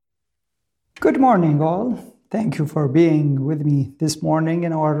Good morning, all. Thank you for being with me this morning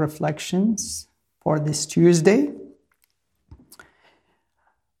in our reflections for this Tuesday.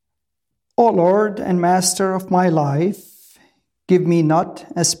 O Lord and Master of my life, give me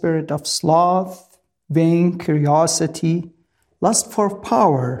not a spirit of sloth, vain curiosity, lust for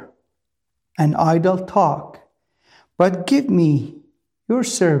power, and idle talk, but give me, your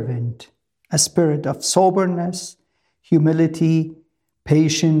servant, a spirit of soberness, humility,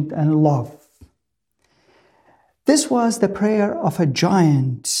 patience, and love. This was the prayer of a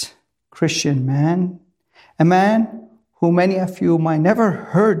giant Christian man, a man who many of you might never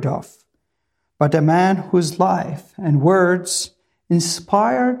heard of, but a man whose life and words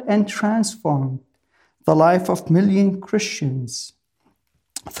inspired and transformed the life of millions of Christians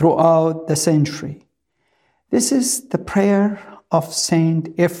throughout the century. This is the prayer of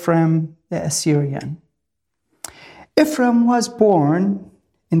Saint Ephram the Syrian. Ephram was born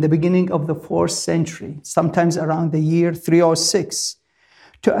in the beginning of the 4th century, sometimes around the year 306,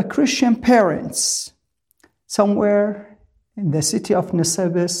 to a Christian parents somewhere in the city of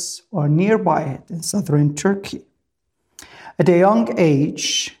Nisibis or nearby it in southern Turkey. At a young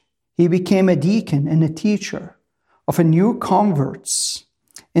age, he became a deacon and a teacher of a new converts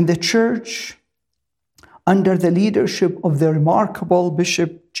in the church under the leadership of the remarkable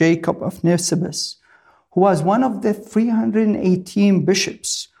Bishop Jacob of Nisibis, who was one of the 318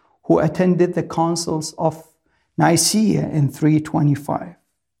 bishops who attended the councils of Nicaea in 325.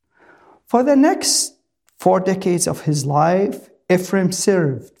 For the next 4 decades of his life, Ephram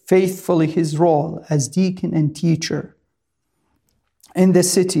served faithfully his role as deacon and teacher in the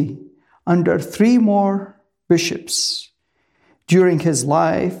city under 3 more bishops. During his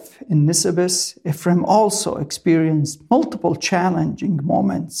life in Nisibis, Ephram also experienced multiple challenging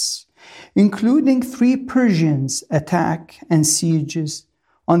moments, including 3 Persian attacks and sieges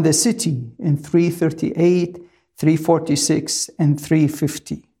on the city in 338, 346, and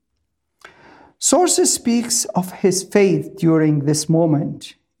 350. Sources speaks of his faith during this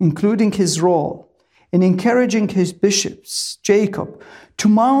moment, including his role in encouraging his bishops, Jacob, to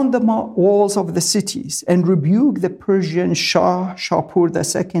mount the walls of the cities and rebuke the Persian Shah, Shapur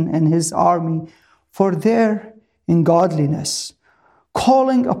II, and his army for their ungodliness,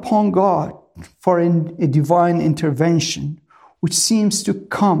 calling upon God for a divine intervention, which seems to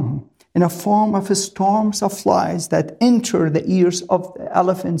come in a form of storms of flies that enter the ears of the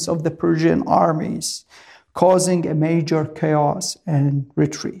elephants of the Persian armies, causing a major chaos and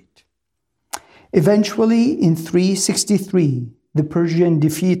retreat. Eventually, in 363, the Persians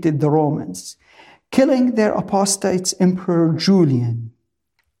defeated the Romans, killing their apostate Emperor Julian,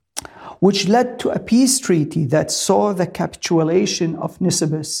 which led to a peace treaty that saw the capitulation of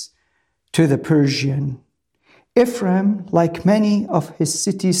Nisibis to the Persian. Ephram, like many of his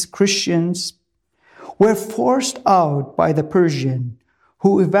city's Christians, were forced out by the Persian,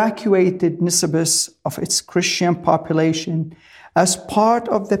 who evacuated Nisibis of its Christian population as part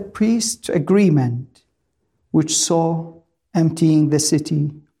of the peace agreement, which saw emptying the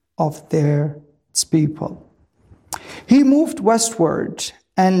city of their people. He moved westward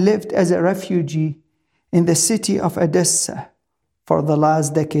and lived as a refugee in the city of Edessa for the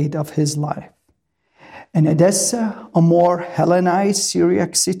last decade of his life. In Edessa, a more Hellenized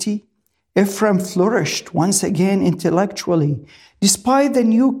Syriac city, Ephram flourished once again intellectually, despite the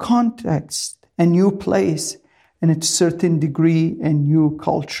new context and new place and a certain degree and new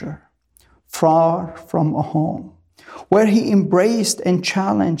culture, far from a home, where he embraced and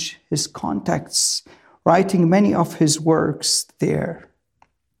challenged his contacts, writing many of his works there.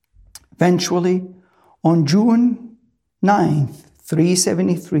 Eventually, on June 9th,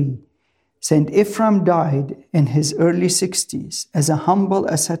 373, Saint Ephram died in his early 60s as a humble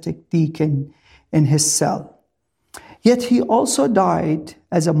ascetic deacon in his cell. Yet he also died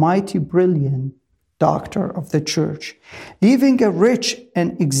as a mighty brilliant doctor of the church, leaving a rich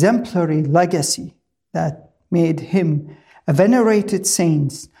and exemplary legacy that made him a venerated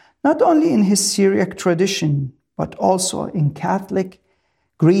saint, not only in his Syriac tradition, but also in Catholic,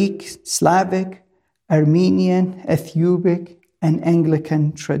 Greek, Slavic, Armenian, Ethiopic, and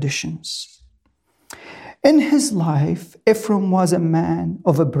Anglican traditions. In his life, Ephram was a man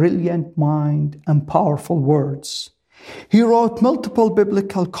of a brilliant mind and powerful words. He wrote multiple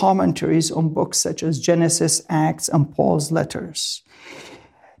biblical commentaries on books such as Genesis, Acts, and Paul's letters.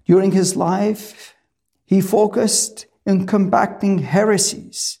 During his life, he focused in combating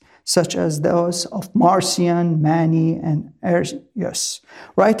heresies such as those of Marcion, Mani, and Arius,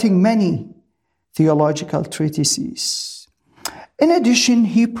 writing many theological treatises. In addition,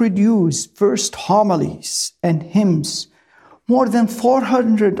 he produced first homilies and hymns, More than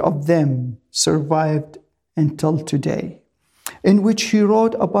 400 of them survived until today, in which he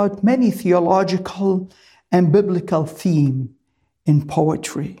wrote about many theological and biblical themes in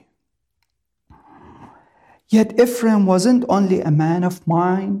poetry. Yet Ephraim wasn't only a man of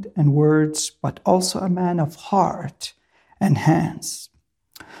mind and words, but also a man of heart and hands.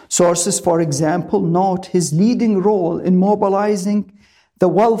 Sources, for example, note his leading role in mobilizing the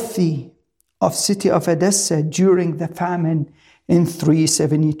wealthy of city of Edessa during the famine in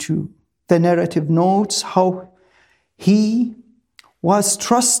 372. The narrative notes how he was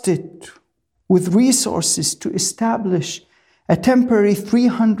trusted with resources to establish a temporary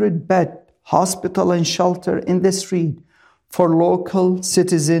 300-bed hospital and shelter in the street for local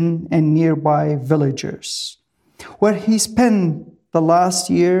citizens and nearby villagers, where he spent the last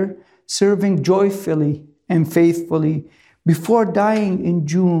year serving joyfully and faithfully before dying in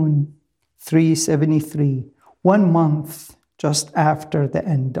June 373, 1 month just after the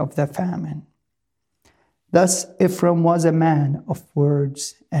end of the famine. Thus, Ephraim was a man of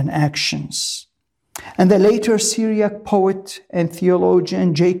words and actions. And the later Syriac poet and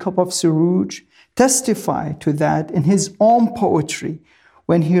theologian Jacob of Suruj testified to that in his own poetry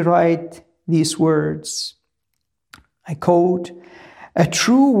when he writes these words. I quote, "A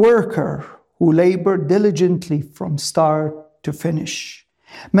true worker who labored diligently from start to finish,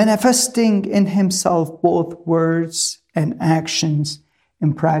 manifesting in himself both words and actions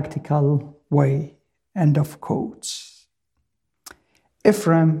in practical way." End of quotes.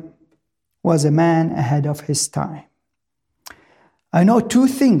 Ephraim was a man ahead of his time. I know two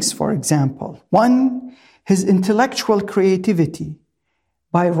things, for example. One, his intellectual creativity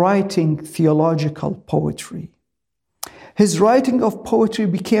by writing theological poetry. His writing of poetry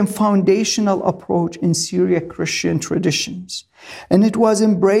became foundational approach in Syriac Christian traditions, and it was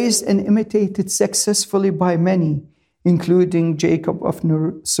embraced and imitated successfully by many, including Jacob of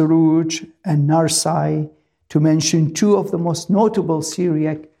Suruj and Narsai, to mention two of the most notable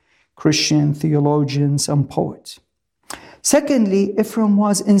Syriac Christian theologians and poets. Secondly, Ephraim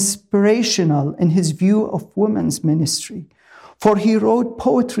was inspirational in his view of women's ministry, for he wrote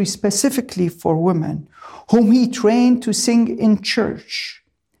poetry specifically for women, whom he trained to sing in church,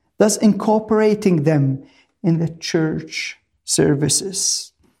 thus incorporating them in the church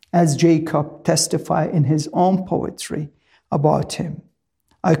services, as Jacob testified in his own poetry about him.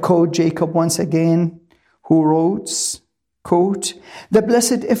 I quote Jacob once again, who wrote, quote, "The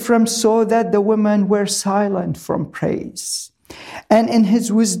blessed Ephraim saw that the women were silent from praise, and in his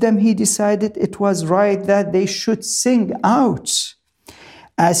wisdom he decided it was right that they should sing out.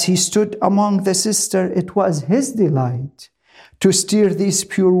 As he stood among the sisters, it was his delight to steer these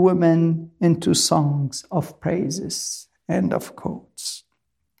pure women into songs of praises." End of quotes.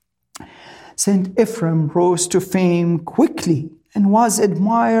 Saint Ephraim rose to fame quickly and was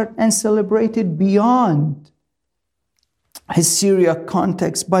admired and celebrated beyond his Syriac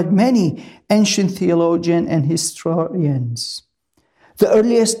context by many ancient theologians and historians. The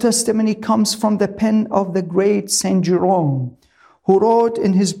earliest testimony comes from the pen of the great Saint Jerome, who wrote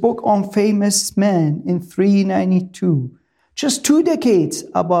in his book on famous men in 392, just 2 decades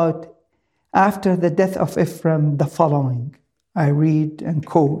after the death of Ephraim, the following. I read and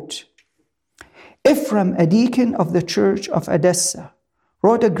quote, "Ephraim, a deacon of the church of Edessa,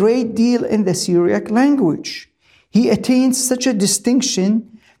 wrote a great deal in the Syriac language. He attained such a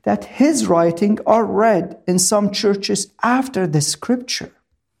distinction that his writings are read in some churches after the scripture.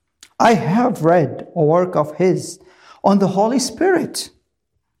 I have read a work of his on the Holy Spirit,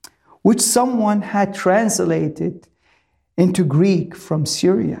 which someone had translated into Greek from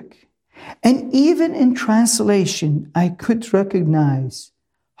Syriac. And even in translation, I could recognize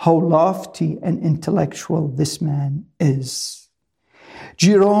how lofty and intellectual this man is."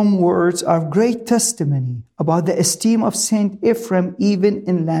 Jerome's words are great testimony about the esteem of Saint Ephraim even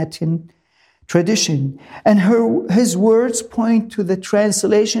in Latin tradition, and his words point to the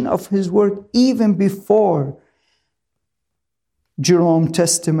translation of his work even before Jerome's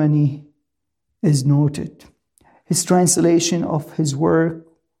testimony is noted. His translation of his work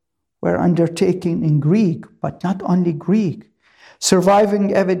were undertaken in Greek, but not only Greek.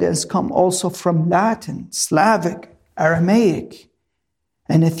 Surviving evidence come also from Latin, Slavic, Aramaic,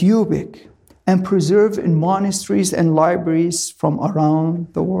 and Ethiopic, and preserved in monasteries and libraries from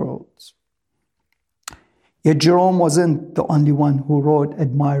around the world. Yet Jerome wasn't the only one who wrote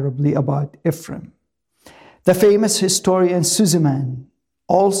admirably about Ephraim. The famous historian Suleiman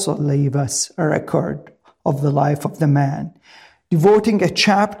also leaves us a record of the life of the man, devoting a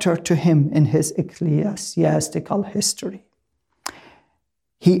chapter to him in his ecclesiastical history.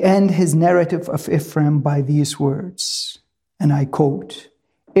 He ends his narrative of Ephraim by these words, And I quote,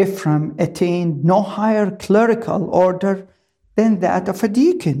 Ephram attained no higher clerical order than that of a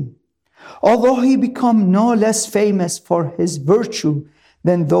deacon, although he became no less famous for his virtue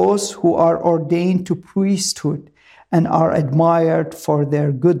than those who are ordained to priesthood and are admired for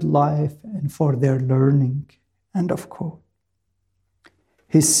their good life and for their learning. End of quote.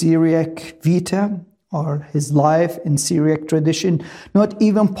 His Syriac vita, or his life in Syriac tradition, not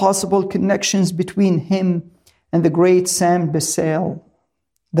even possible connections between him and the great Sam Basil,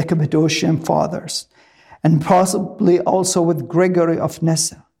 the Cappadocian fathers, and possibly also with Gregory of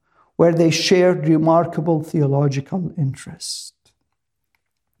Nyssa, where they shared remarkable theological interest.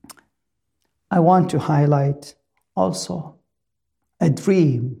 I want to highlight also a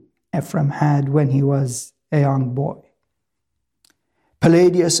dream Ephram had when he was a young boy.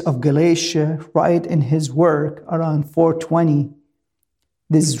 Palladius of Galatia writes in his work around 420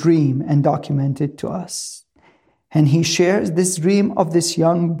 this dream and document it to us. And he shares this dream of this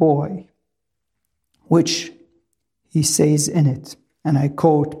young boy, which he says in it, and I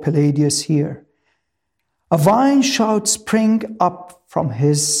quote Palladius here, "A vine shout sprang up from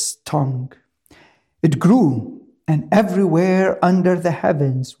his tongue. It grew, and everywhere under the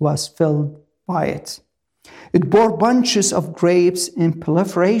heavens was filled by it. It bore bunches of grapes in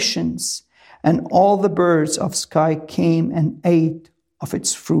proliferations, and all the birds of sky came and ate of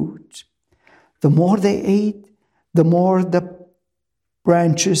its fruit. The more they ate, the more the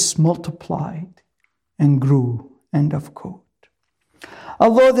branches multiplied and grew." End of quote.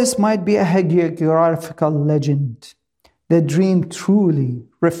 Although this might be a hagiographical legend, the dream truly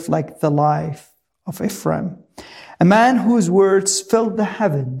reflects the life of Ephram, a man whose words filled the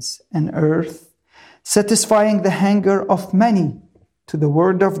heavens and earth, satisfying the hunger of many to the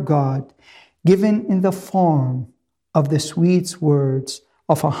word of God, given in the form of the sweet words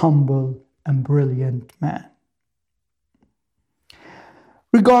of a humble and brilliant man.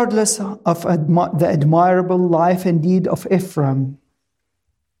 Regardless of the admirable life and deed of Ephram,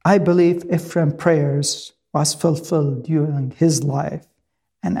 I believe Ephram's prayers was fulfilled during his life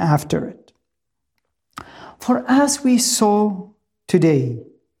and after it. For as we saw today,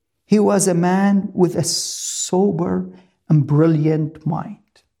 he was a man with a sober and brilliant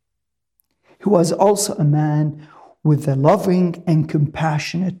mind. He was also a man with a loving and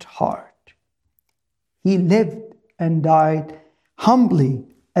compassionate heart. He lived and died humbly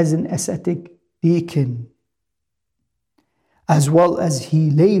as an ascetic deacon, as well as he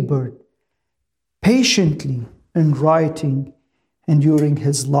labored patiently in writing and during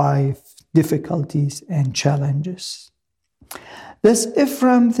his life difficulties and challenges. Thus,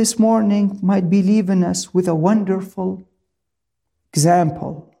 Ephram this morning might be leaving us with a wonderful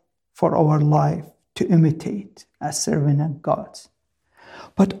example for our life to imitate as servant of God.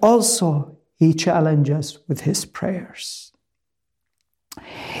 But also, he challenges us with his prayers.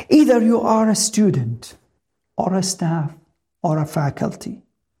 Either you are a student or a staff or a faculty.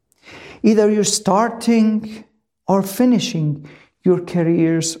 Either you're starting or finishing your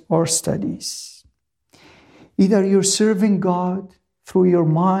careers or studies. Either you're serving God through your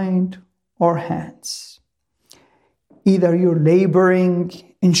mind or hands. Either you're laboring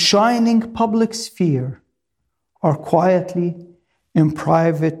in shining public sphere or quietly in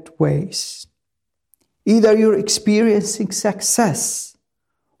private ways. Either you're experiencing success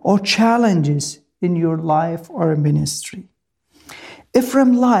or challenges in your life or ministry.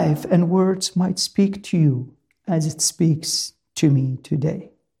 Ephram's life and words might speak to you as it speaks to me today.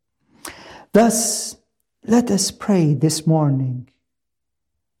 Thus, let us pray this morning.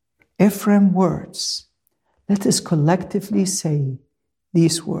 Ephram's words, let us collectively say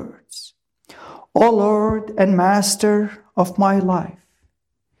these words. O Lord and Master of my life,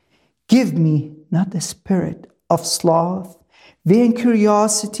 give me not a spirit of sloth, vain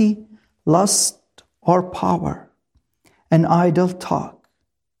curiosity, lust, or power, and idle talk,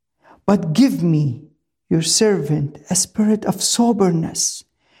 but give me, your servant, a spirit of soberness,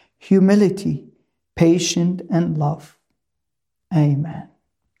 humility, patience, and love. Amen.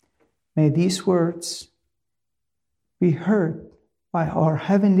 May these words be heard by our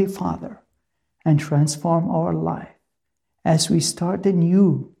Heavenly Father and transform our life as we start a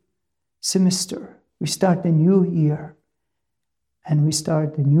new semester, we start a new year, and we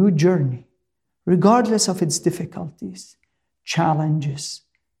start a new journey, regardless of its difficulties, challenges,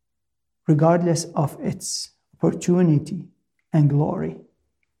 regardless of its opportunity and glory.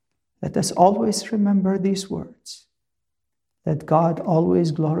 Let us always remember these words. Let God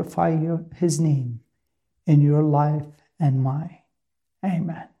always glorify His name in your life and mine.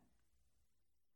 Amen.